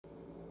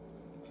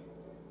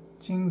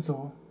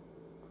Jingzuo,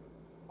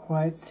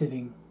 quiet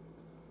sitting,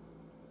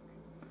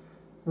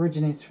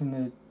 originates from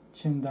the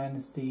Chen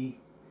dynasty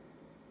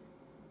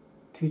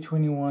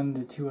 221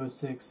 to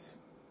 206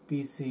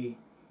 BC,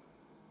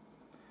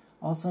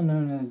 also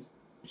known as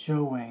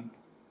Zuowang,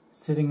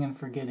 sitting and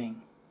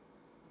forgetting,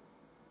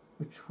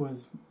 which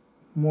was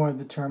more of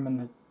the term in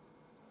the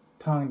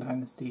Tang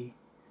dynasty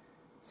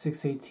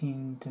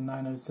 618 to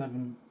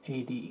 907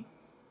 AD.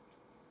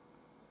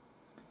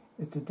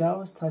 It's a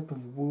Taoist type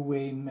of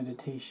wu-wei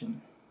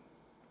meditation.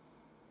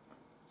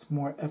 It's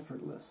more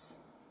effortless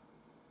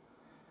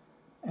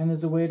and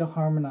is a way to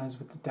harmonize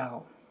with the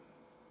Tao.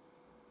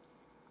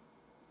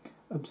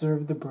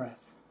 Observe the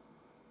breath.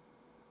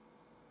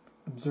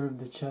 Observe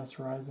the chest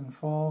rise and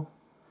fall,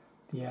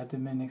 the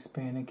abdomen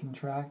expand and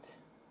contract.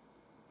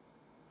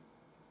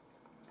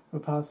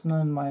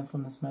 Vipassana and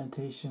mindfulness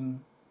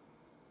meditation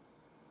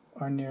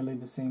are nearly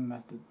the same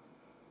method.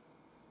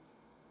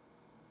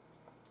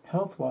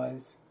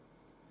 Health-wise,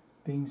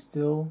 being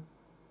still,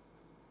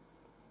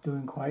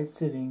 doing quiet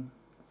sitting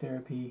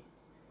therapy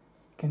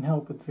can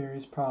help with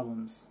various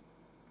problems: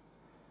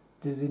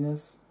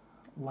 dizziness,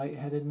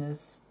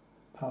 lightheadedness,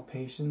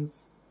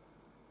 palpitations,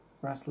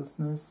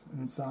 restlessness,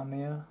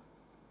 insomnia,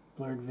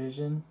 blurred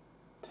vision,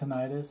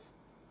 tinnitus,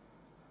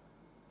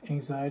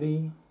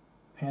 anxiety,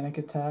 panic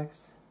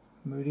attacks,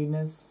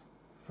 moodiness,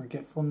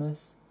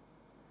 forgetfulness,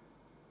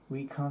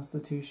 weak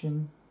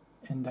constitution,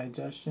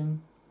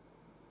 indigestion,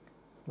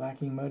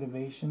 lacking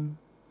motivation.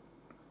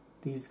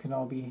 These can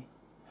all be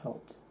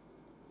helped.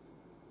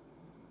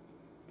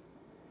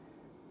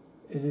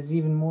 It is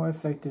even more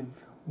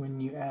effective when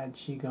you add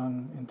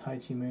qigong and tai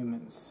chi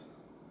movements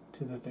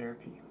to the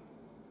therapy.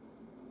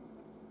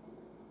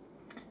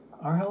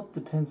 Our health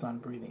depends on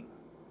breathing.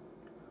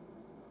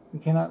 We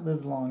cannot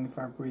live long if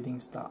our breathing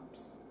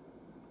stops.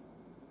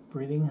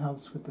 Breathing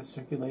helps with the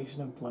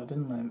circulation of blood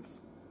and lymph.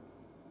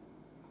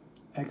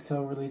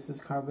 Exhale releases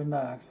carbon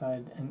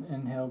dioxide, and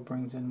inhale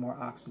brings in more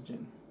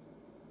oxygen.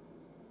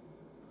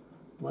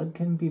 Blood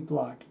can be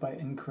blocked by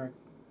incorrect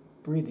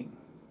breathing.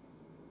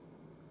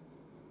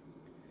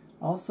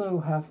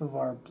 Also, half of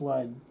our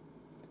blood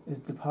is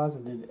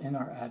deposited in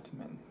our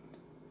abdomen,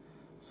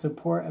 so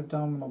poor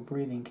abdominal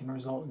breathing can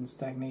result in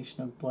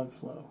stagnation of blood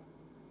flow,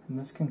 and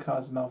this can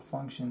cause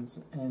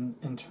malfunctions in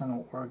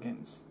internal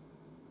organs.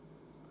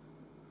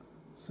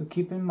 So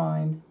keep in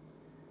mind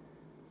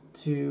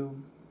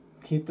to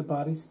keep the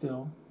body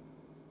still,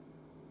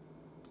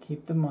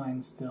 keep the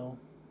mind still,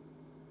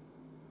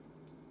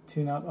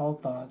 tune out all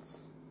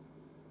thoughts,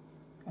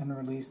 and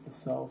release the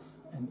self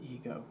and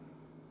ego.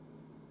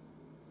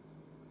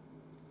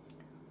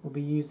 We'll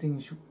be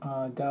using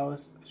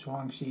Taoist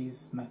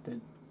Shouxin's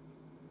method.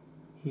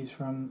 He's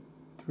from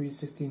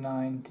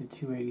 369 to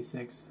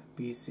 286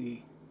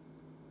 BC.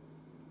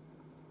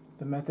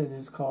 The method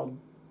is called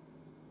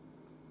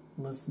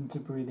Listen to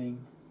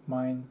Breathing,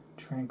 Mind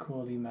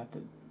Tranquility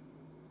Method.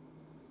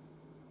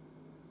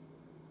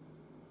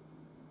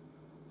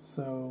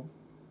 So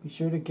be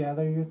sure to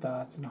gather your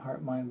thoughts and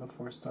heart-mind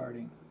before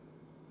starting.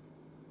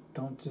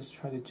 Don't just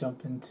try to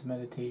jump into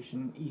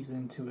meditation, ease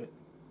into it.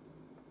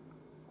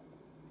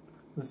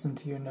 Listen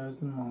to your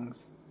nose and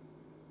lungs.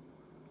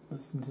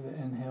 Listen to the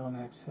inhale and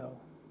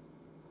exhale.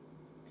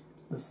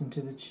 Listen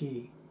to the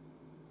qi.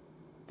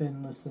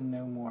 Then listen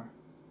no more.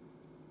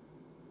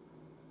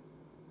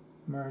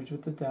 Merge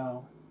with the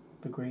Tao,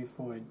 the Great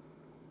Void,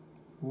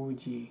 Wu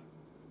Ji.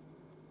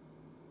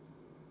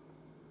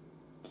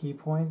 Key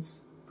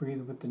points: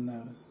 breathe with the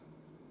nose.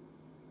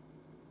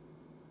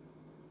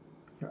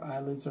 Your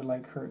eyelids are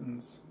like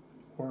curtains,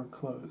 or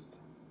closed.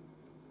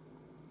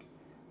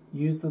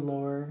 Use the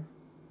lower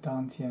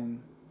dantian,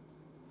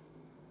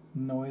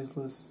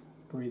 noiseless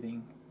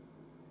breathing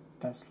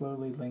that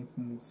slowly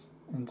lengthens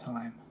in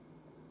time.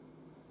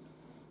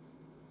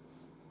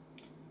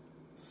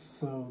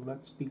 So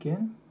let's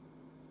begin.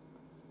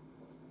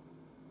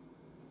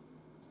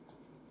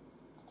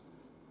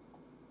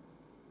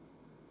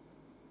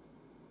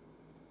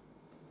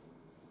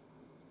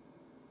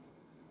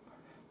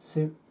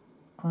 Sit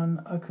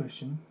on a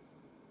cushion.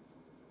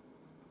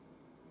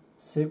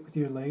 Sit with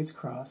your legs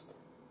crossed.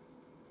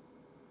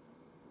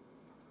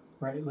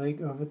 Right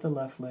leg over the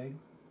left leg.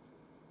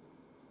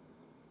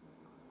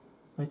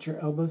 Let your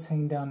elbows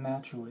hang down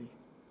naturally.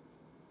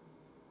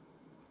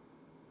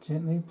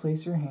 Gently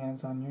place your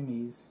hands on your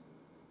knees.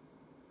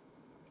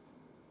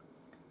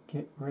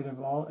 Get rid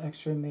of all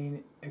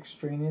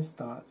extraneous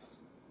thoughts.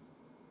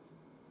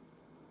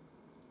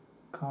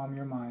 Calm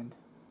your mind.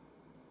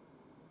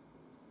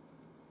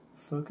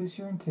 Focus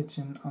your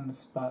attention on the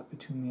spot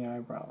between the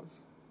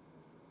eyebrows.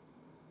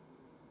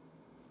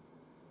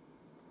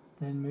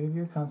 Then move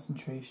your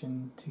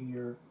concentration to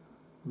your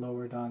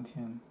lower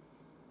dantian.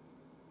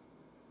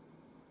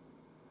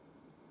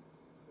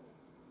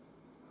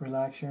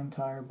 Relax your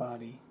entire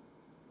body.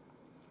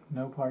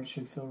 No part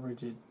should feel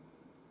rigid.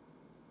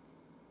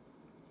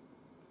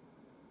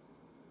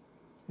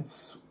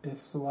 If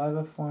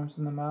saliva forms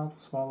in the mouth,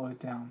 swallow it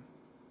down.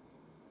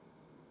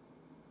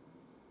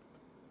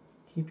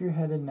 Keep your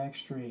head and neck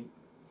straight.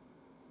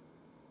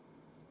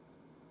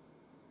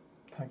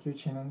 Tuck your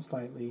chin in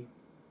slightly.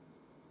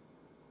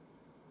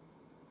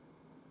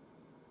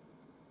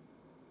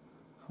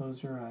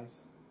 Close your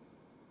eyes.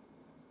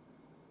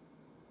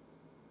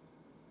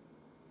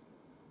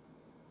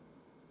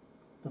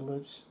 The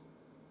lips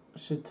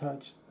should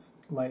touch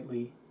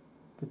lightly.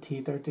 The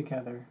teeth are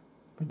together,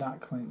 but not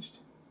clenched.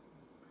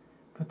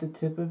 Put the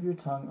tip of your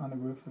tongue on the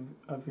roof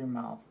of your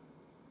mouth.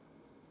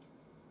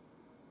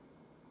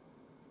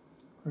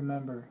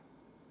 Remember,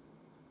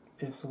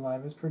 if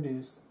saliva is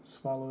produced,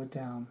 swallow it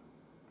down.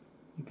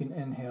 You can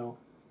inhale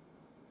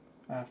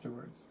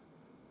afterwards.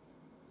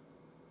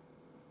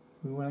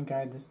 We want to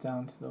guide this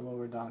down to the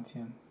lower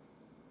dantian.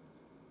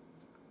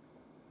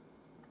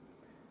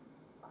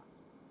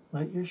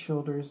 Let your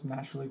shoulders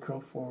naturally curl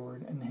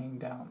forward and hang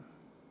down.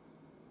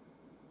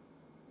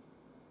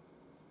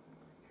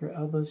 Your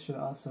elbows should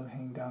also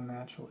hang down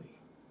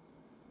naturally.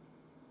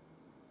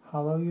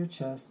 Hollow your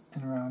chest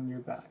and round your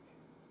back.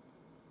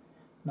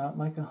 Not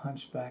like a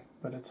hunchback,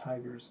 but a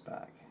tiger's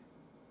back.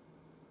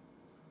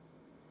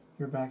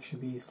 Your back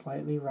should be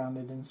slightly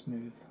rounded and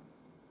smooth.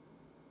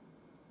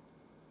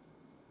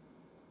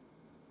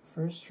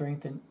 First,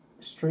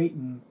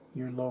 straighten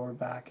your lower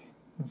back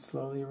and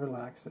slowly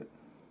relax it.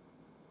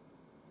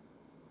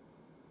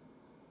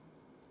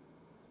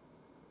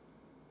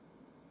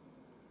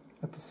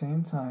 At the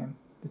same time,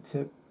 the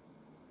tip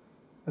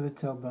of the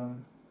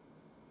tailbone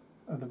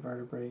of the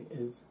vertebrae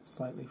is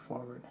slightly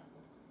forward.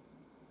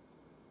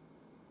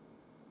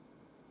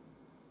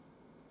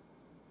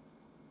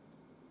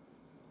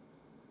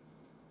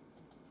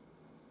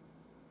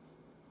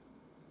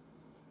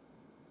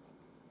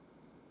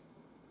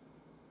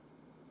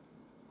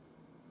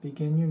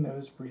 Begin your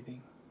nose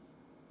breathing.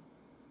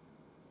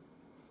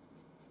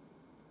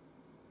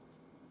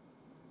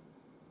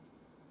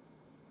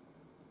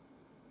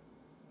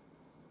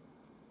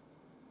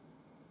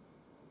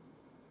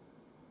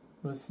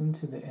 Listen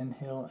to the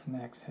inhale and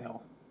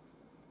exhale.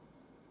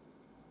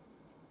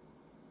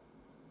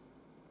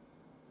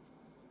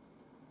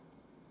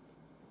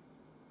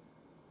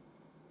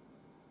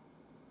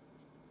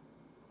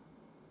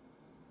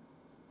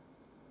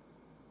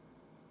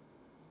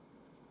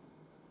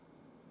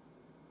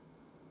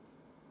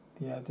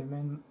 The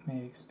abdomen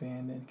may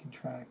expand and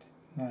contract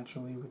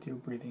naturally with your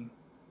breathing.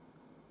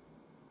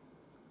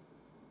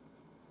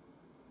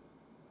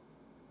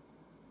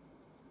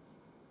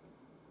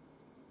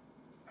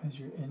 As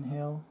you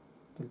inhale,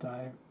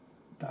 the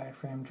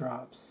diaphragm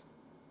drops,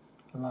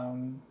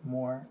 allowing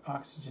more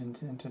oxygen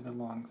to enter the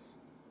lungs.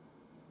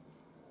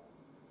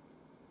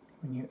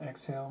 When you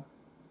exhale,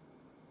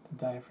 the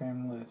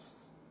diaphragm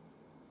lifts.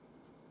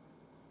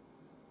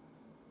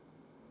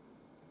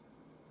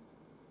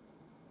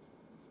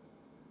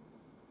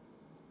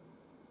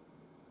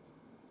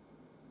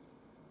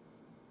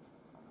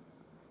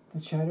 The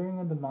chattering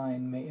of the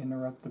mind may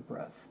interrupt the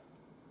breath,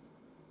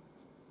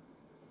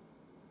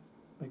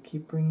 but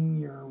keep bringing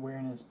your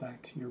awareness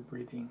back to your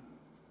breathing.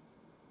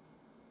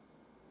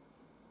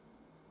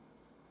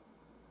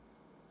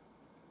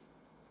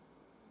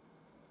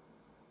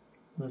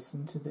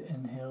 Listen to the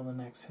inhale and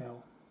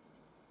exhale.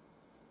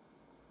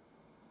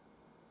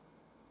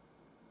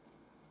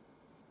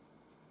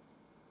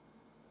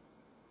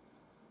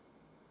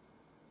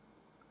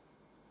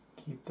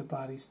 Keep the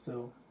body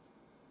still.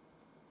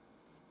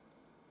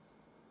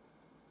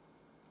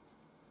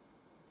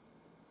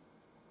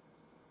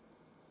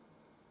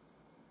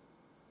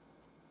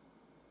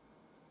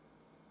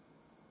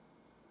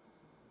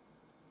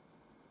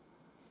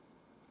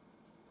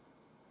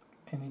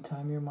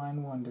 Anytime your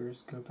mind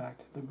wanders, go back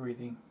to the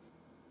breathing.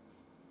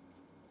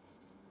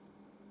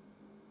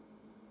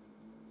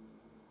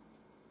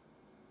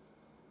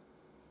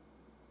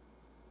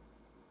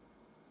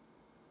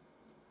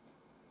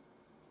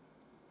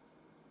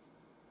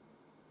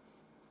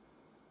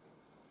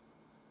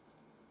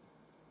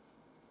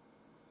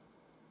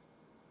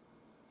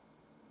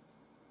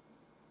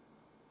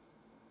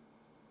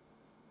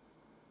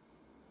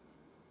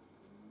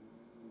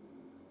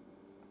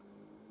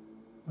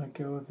 Let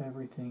go of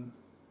everything.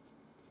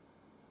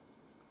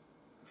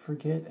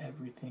 Forget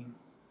everything.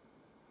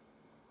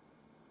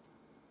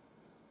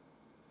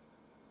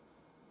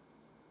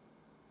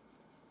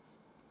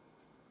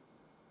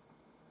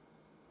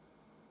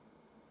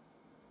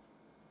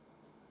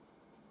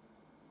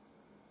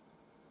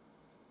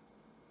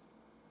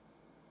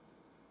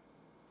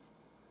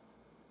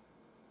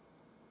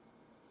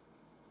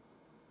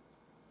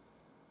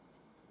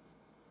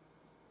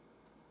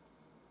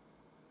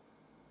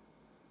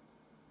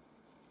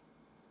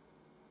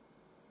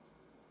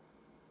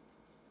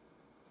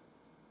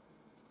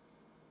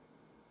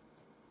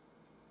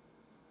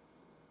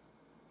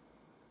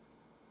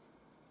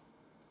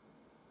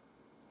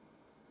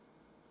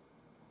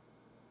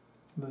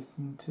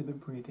 Listen to the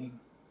breathing.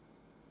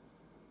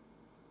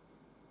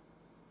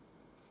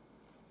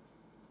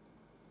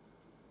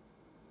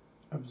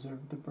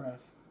 Observe the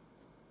breath.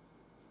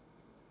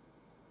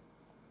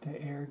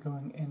 The air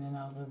going in and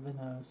out of the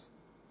nose.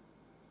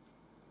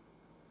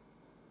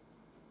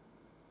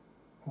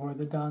 Or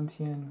the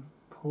dantian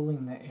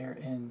pulling the air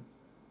in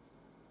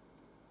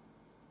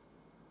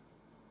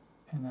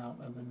and out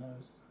of the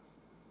nose.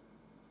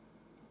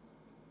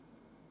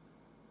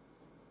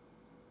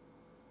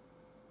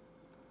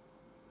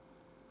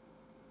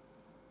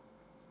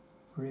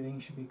 Breathing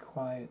should be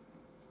quiet,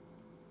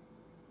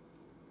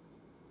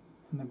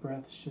 and the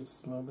breath should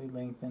slowly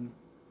lengthen,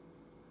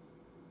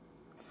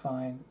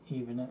 fine,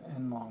 even,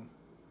 and long.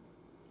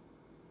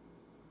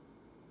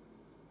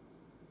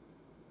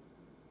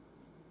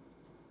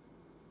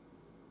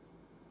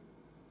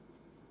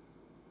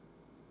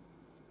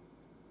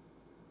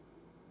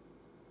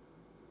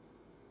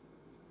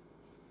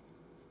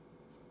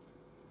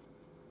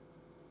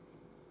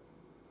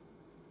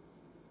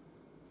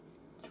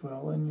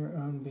 Dwell in your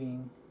own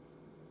being,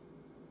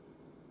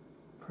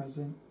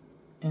 present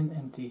and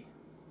empty.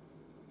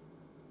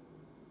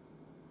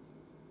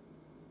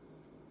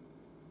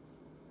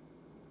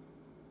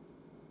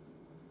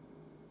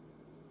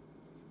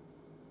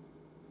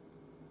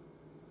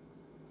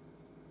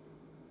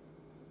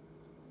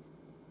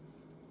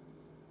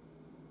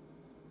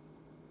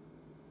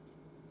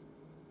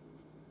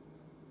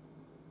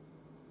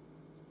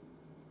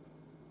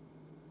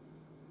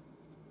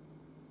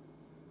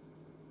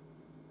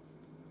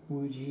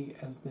 Wuji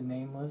as the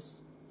nameless,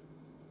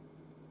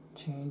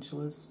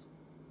 changeless,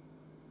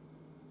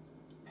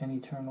 and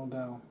eternal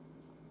Tao.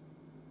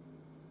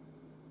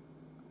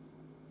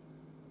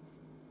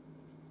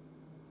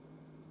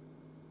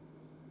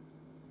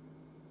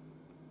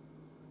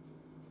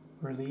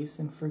 Release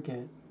and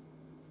forget,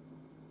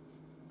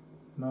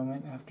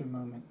 moment after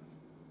moment.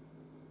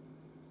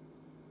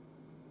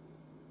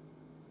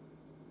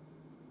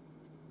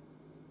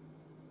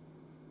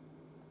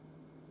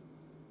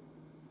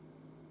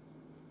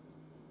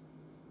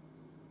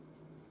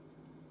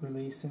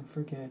 Release and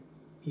forget,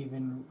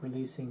 even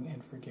releasing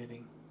and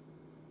forgetting.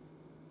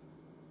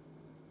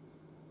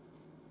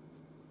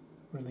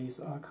 Release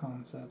all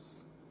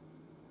concepts.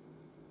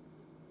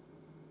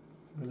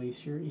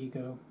 Release your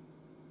ego.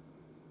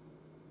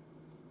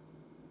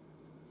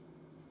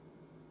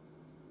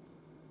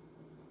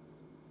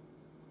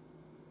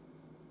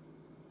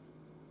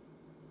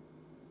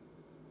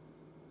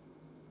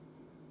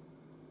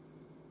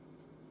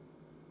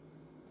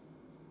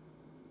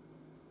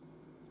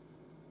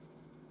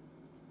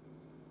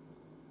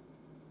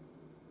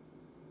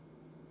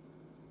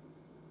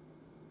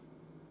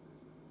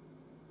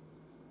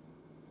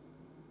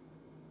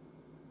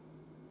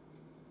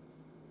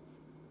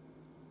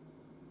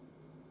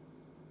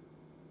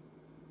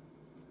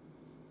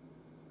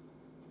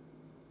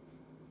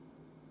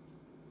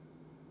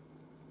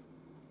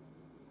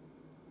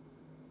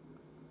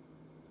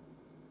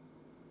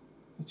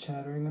 The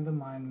chattering of the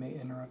mind may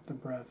interrupt the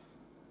breath.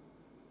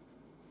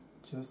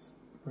 Just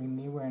bring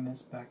the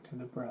awareness back to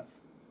the breath.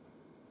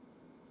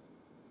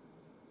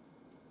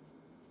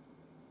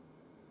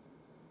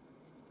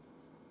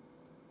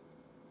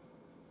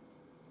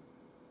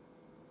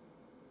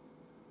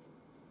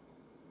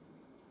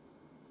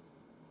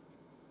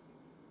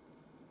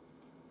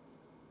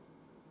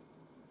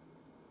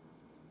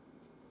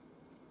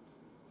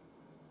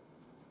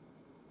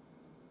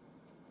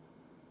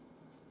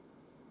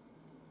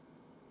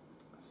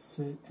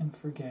 Sit and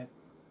forget.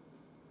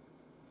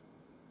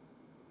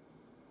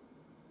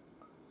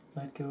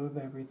 Let go of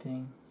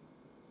everything.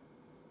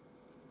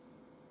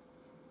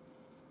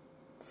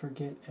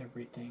 Forget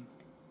everything.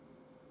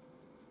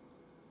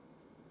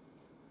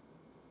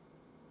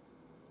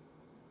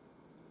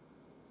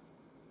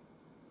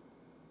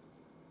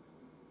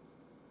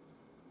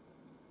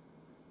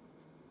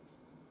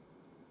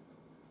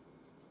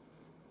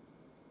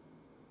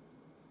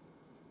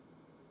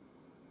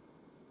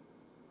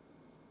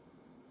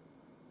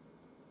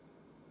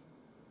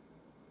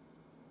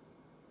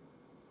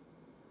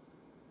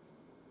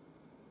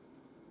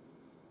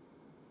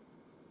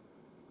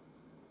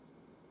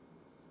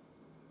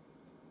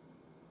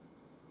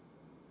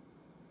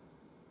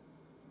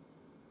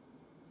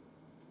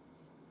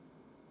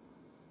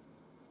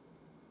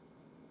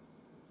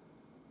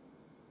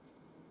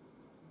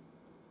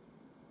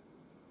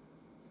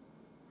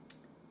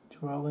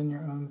 Dwell in your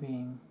own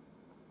being,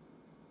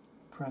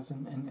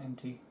 present and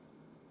empty,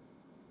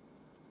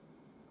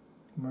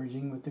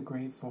 merging with the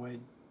great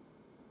void,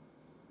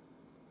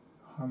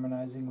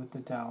 harmonizing with the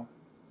Tao.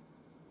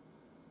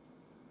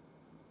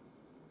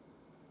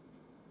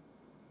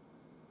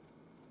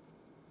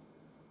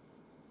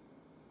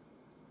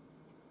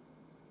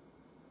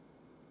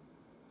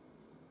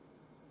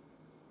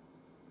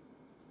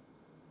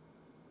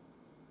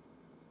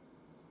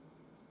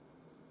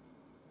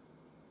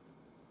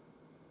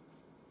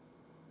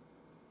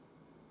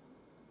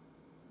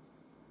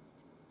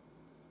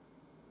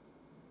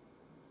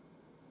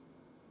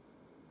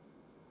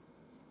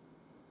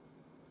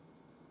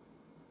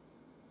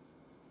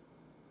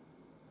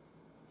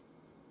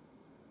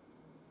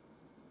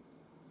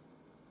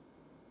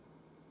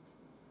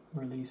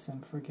 Release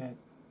and forget.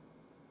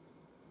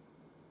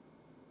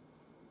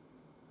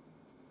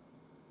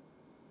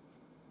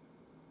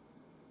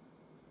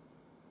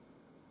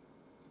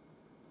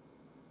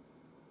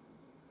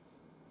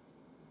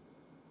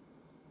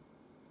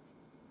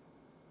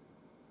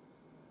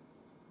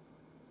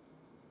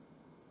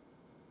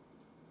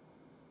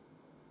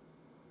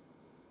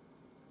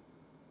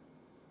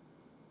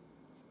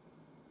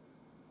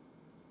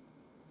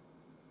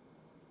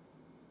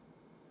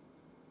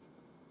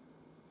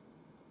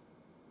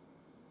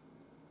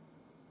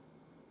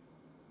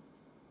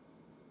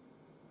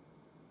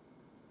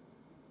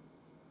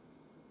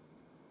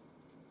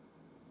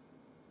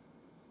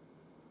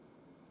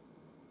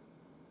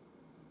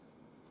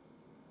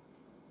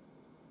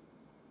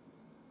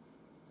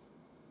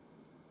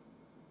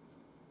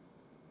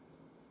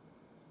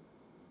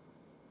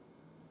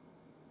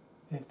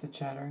 If the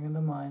chattering of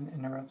the mind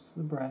interrupts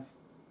the breath,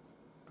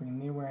 bring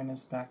the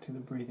awareness back to the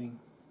breathing.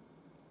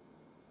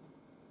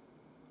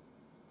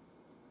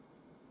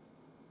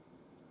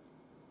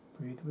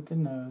 Breathe with the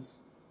nose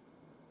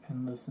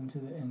and listen to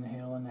the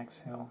inhale and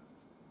exhale.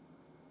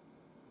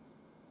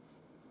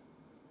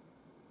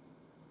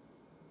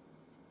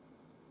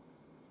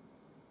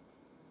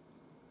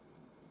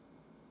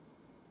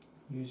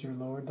 Use your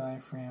lower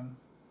diaphragm,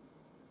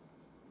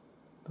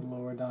 the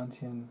lower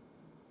dantian,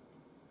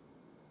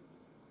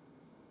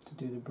 to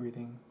do the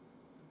breathing.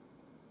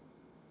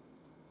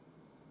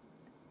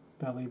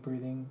 Belly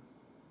breathing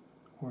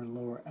or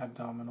lower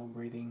abdominal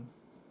breathing.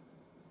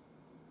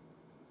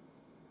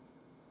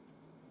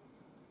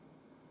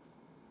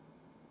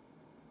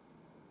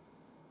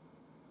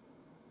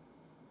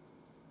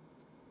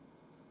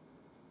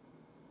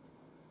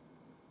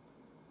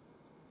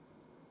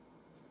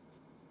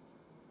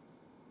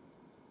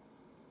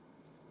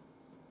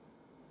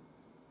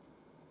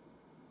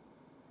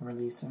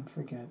 Release and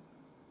forget.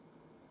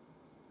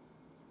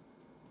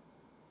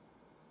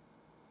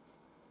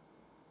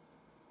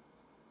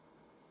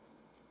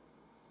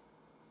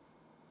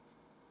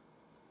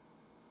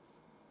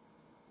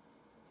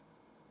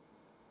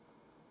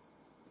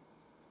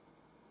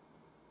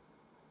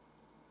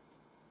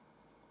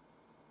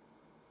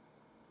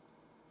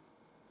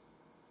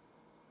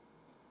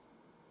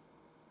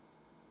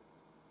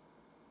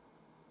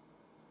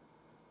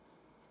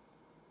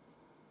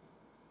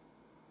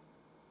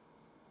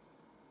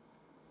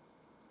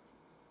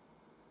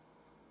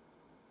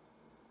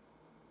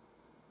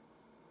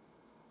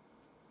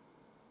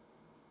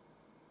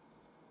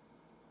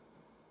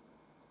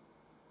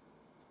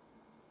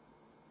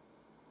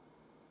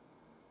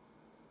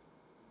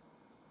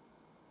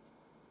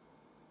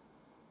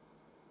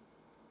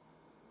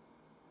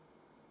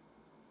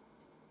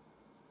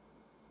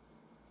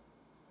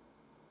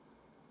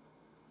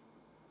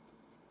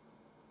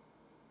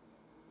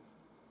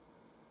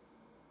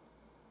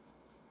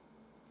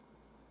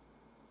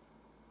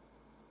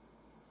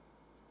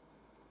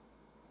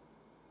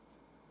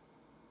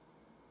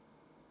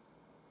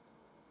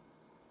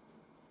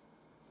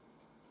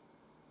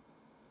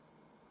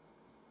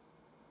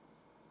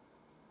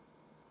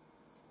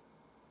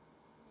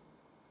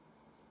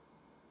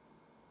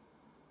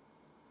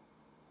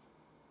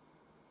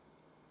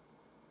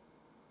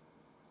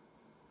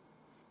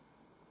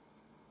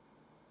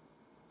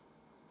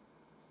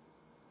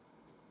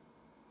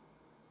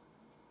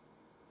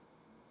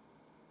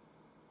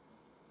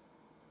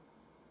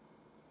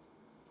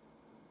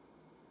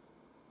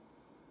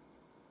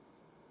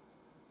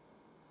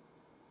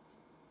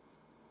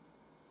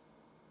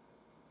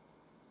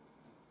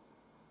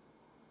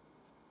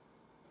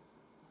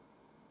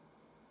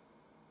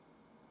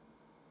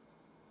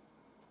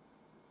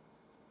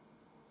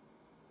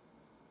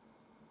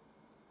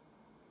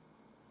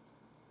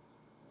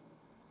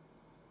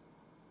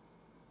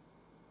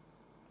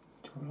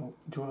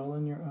 Dwell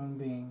in your own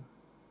being.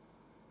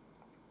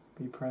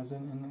 Be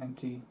present and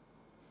empty.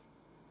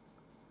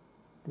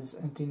 This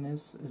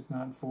emptiness is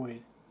not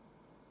void,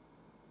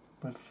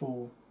 but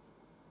full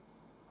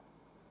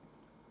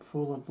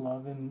of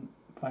love and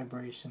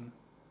vibration.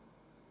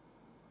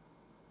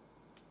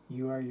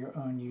 You are your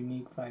own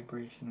unique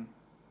vibration.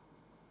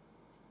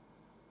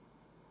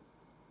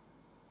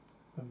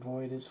 The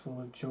void is full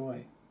of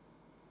joy,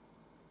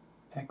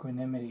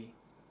 equanimity,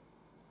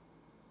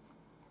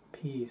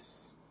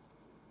 peace,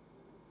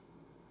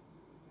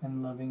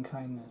 and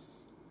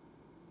loving-kindness.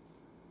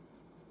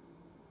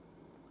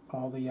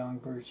 All the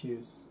Yang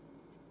virtues.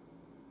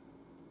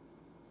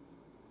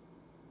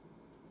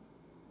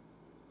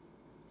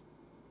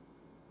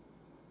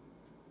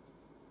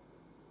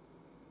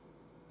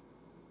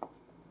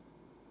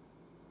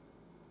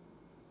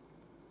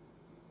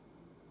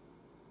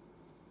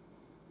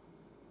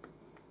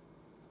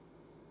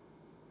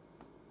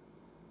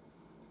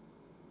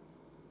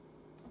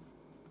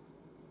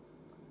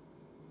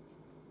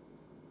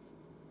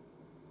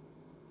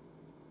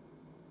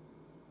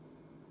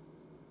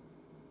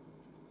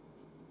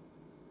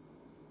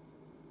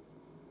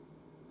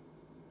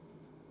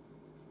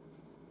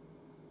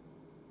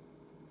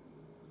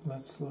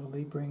 Let's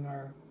slowly bring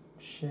our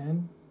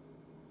shin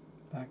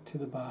back to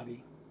the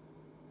body.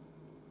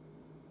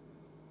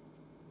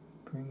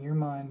 Bring your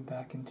mind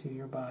back into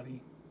your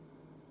body.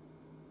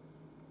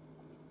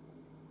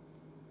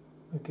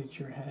 Look at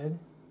your head,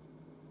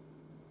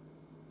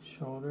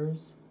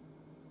 shoulders,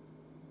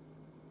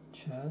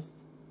 chest,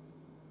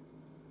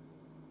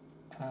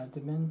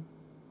 abdomen,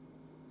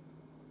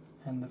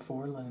 and the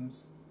four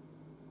limbs.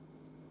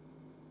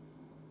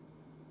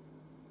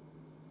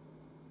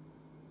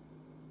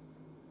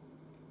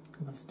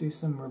 Let's do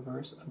some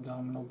reverse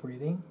abdominal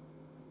breathing.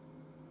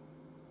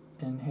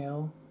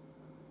 Inhale,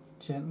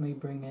 gently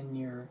bring in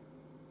your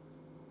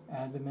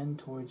abdomen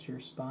towards your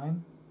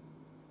spine.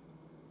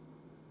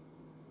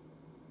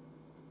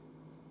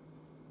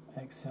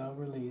 Exhale,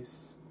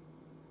 release.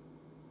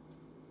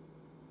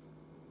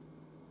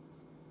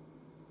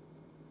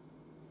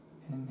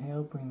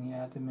 Inhale, bring the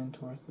abdomen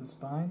towards the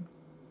spine.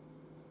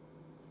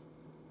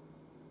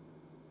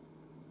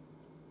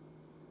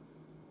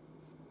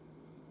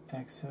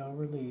 Exhale,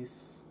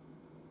 release.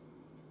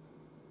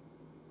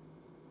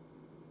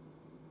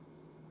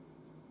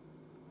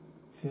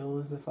 Feel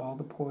as if all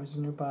the pores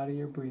in your body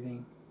are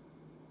breathing.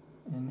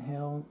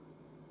 Inhale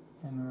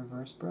and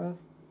reverse breath.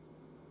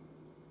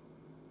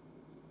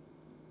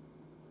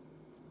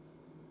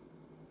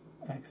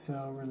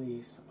 Exhale,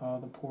 release. All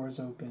the pores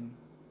open.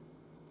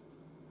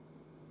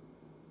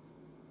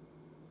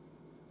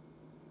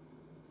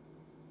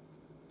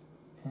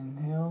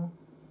 Inhale,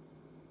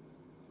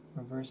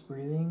 reverse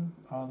breathing.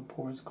 All the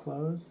pores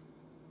close.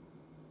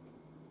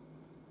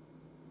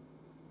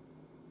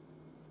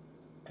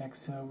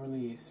 Exhale,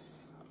 release.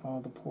 All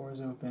the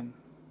pores open.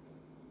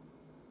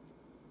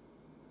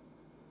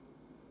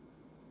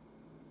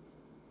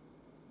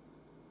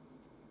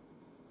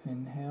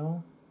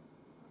 Inhale,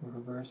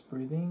 reverse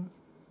breathing.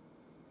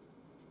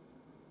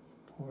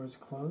 Pores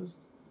closed.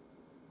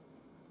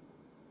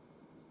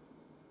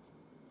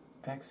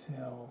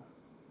 Exhale,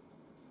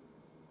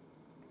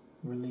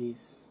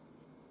 release.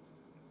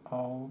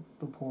 All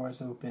the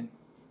pores open.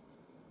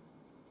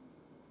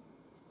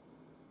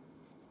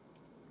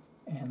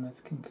 And let's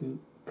conclude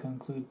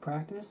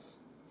practice.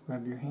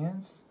 Rub your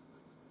hands.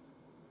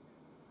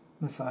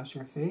 Massage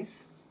your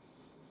face.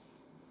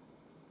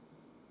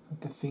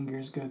 Let the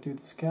fingers go through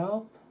the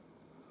scalp.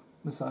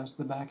 Massage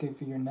the back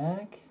of your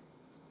neck.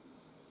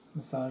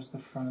 Massage the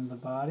front of the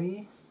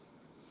body.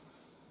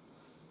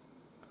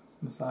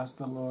 Massage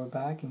the lower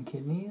back and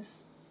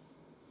kidneys.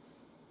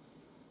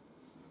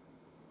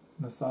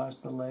 Massage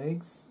the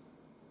legs.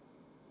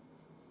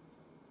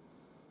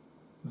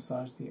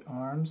 Massage the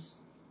arms.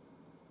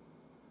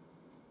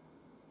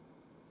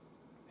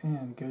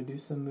 And go do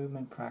some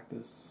movement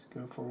practice.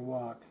 Go for a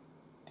walk.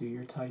 Do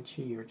your Tai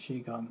Chi or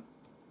Qigong.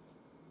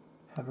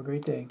 Have a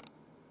great day.